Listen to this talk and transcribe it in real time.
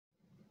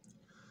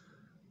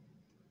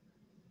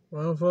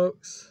Well,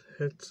 folks,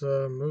 it's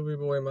Movie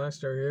Boy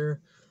Master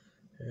here,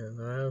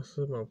 and I have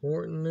some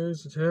important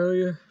news to tell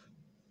you.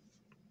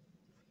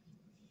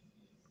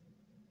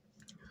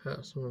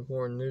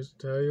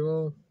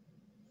 All.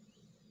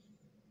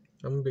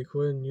 I'm gonna be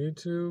quitting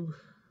YouTube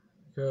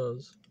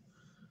because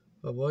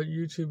of what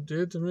YouTube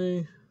did to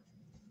me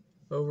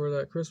over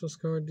that Christmas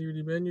card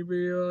DVD menu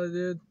video I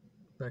did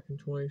back in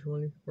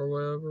 2020 or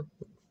whatever.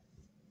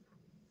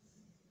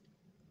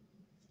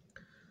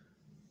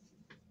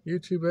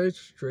 YouTube age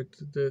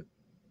restricted it,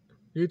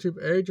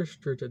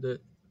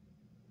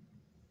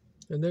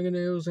 and thinking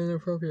it was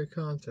inappropriate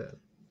content.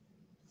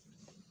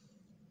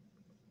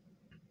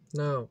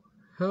 Now,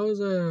 how is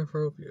that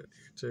inappropriate,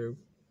 YouTube?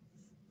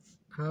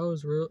 How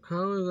is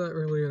that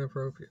really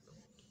inappropriate?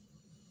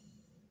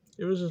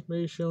 It was just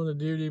me showing the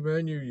DVD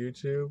menu,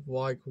 YouTube.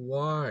 Like,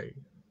 why?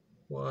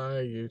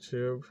 Why,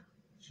 YouTube?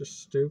 It's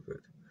just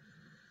stupid.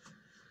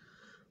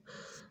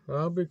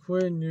 I'll be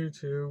quitting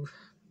YouTube.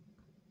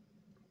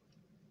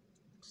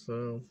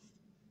 So,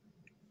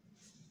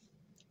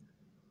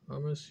 I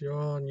miss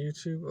y'all on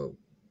YouTube. Oh,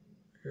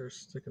 here's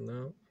sticking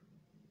out.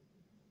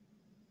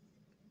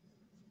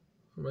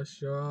 I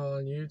miss y'all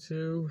on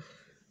YouTube.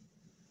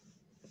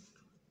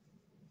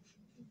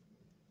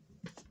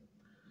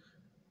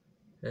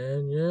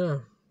 And yeah,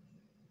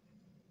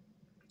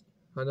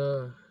 I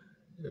know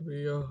it'd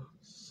be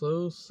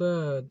so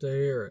sad to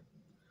hear it.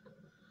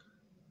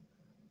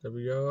 That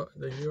y'all,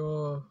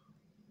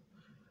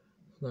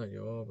 not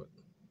y'all, but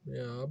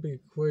yeah, I'll be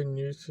quitting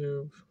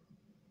YouTube.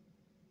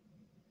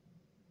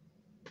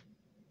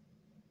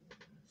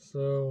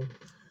 So,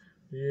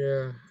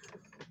 yeah.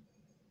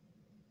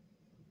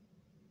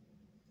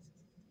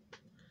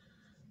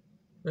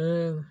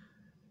 Man,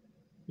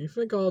 you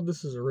think all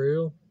this is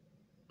real?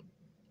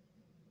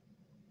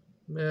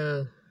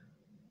 Man,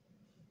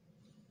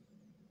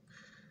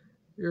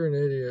 you're an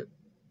idiot.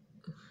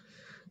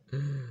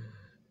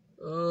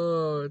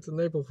 Oh, it's an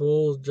April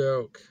Fool's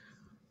joke.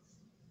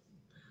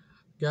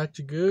 Got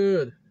you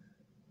good.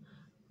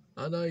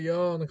 I know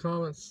y'all in the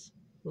comments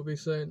will be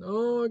saying,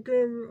 oh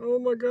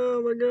my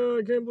god, I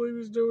can't believe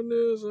he's doing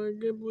this, I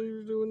can't believe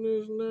he's doing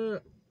this and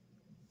that.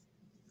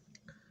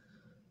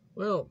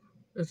 Well,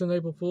 it's an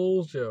April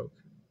Fool's joke.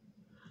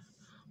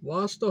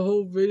 Watch the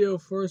whole video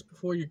first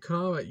before you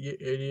comment, you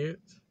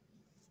idiot.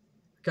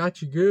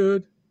 Got you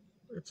good.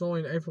 It's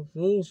only an April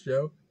Fool's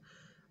joke.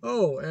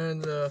 Oh,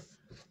 and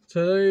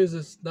today is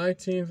its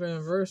 19th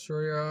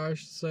anniversary, or I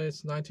should say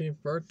its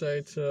 19th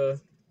birthday to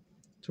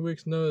 2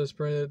 weeks' notice,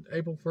 printed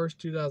April 1st,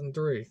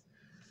 2003.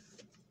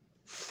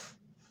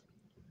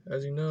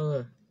 As you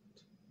know,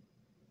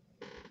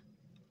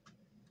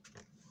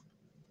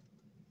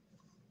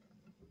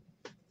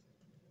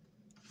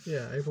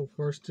 yeah, April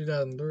 1st,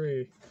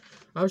 2003.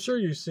 I'm sure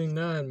you've seen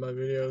that in my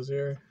videos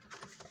here.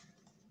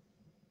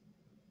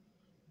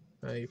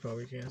 You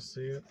probably can't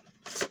see it.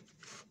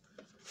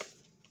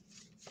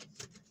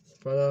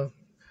 But,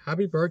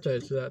 happy birthday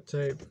to that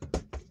tape.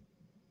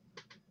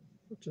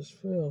 It just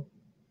fell.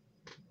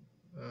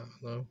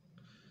 No.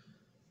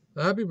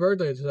 Happy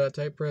birthday to that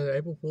tape printed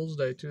April Fool's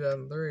Day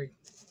 2003.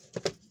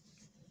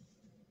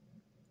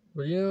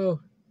 But you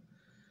know,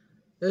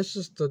 it's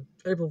just an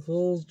April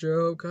Fool's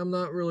joke. I'm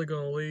not really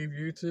going to leave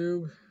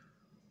YouTube.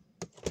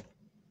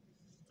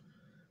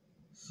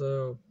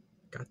 So,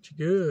 got you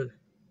good.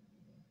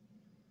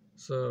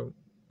 So,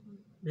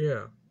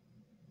 yeah.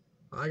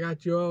 I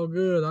got you all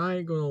good. I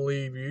ain't going to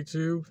leave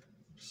YouTube.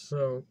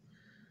 So,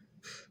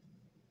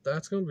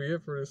 that's going to be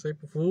it for this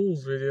April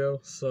Fool's video.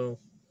 So,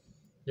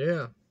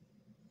 yeah.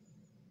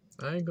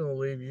 I ain't going to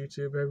leave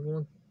YouTube,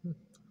 everyone.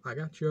 I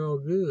got you all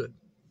good.